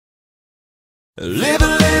Live a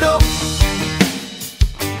little,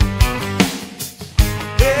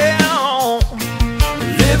 yeah.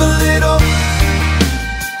 Live a little,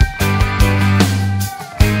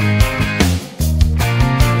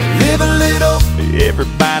 live a little.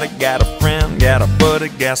 Everybody got a friend, got a buddy,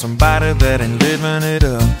 got somebody that ain't living it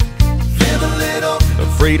up. Live a little,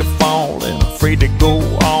 afraid to fall and afraid to go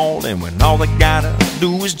all in when all they gotta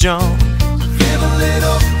do is jump. Live a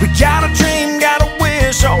little, we got a dream, got a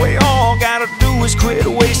wish, all we all gotta do is quit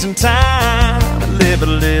wasting time and live a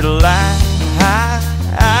little life.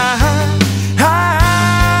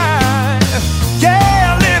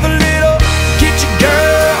 Yeah, live a little. Get your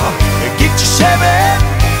girl, get your Chevy,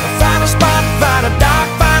 find a spot, find a dock,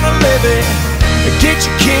 find a levee. Get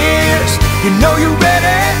your kids, you know you're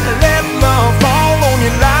ready. Let love fall on you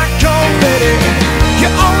like confetti. You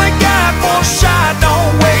only got one shot,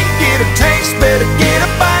 don't wait, get a taste, better get a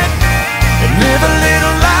bite and live a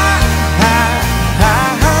little life.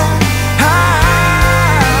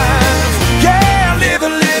 Yeah, live a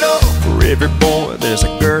little. For every boy there's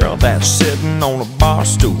a girl that's sitting on a bar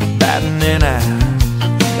stool batting an eye,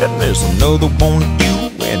 and there's another one of you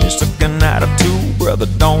and he's looking at her too. Brother,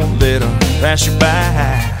 don't let her pass you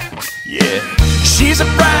by. Yeah, she's a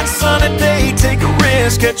bright sunny day, take a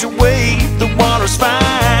risk, catch a wave, the water's fine,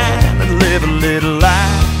 and live a little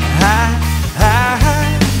life.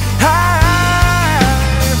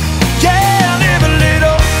 Yeah, live a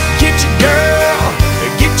little. Get your girl,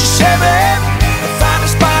 get your Chevy, find a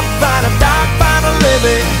spot, find a dock, find a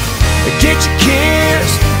levee. Get your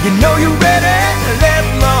kids, you know you're ready. Let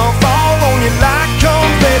love fall on you like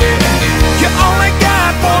confetti. You only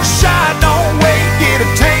got one shot, don't wait, get a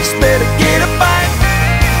taste, better get a bite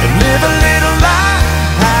and live a little life.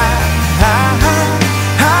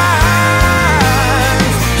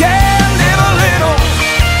 Yeah, live a little.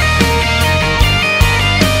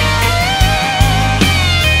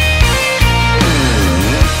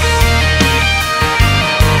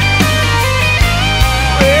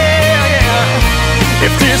 Well, yeah.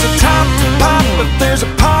 If there's a top to pop, if there's a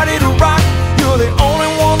party to rock, you're the only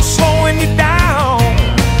one slowing you down.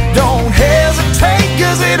 Don't hesitate,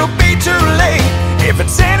 cause it'll be too late if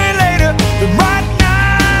it's any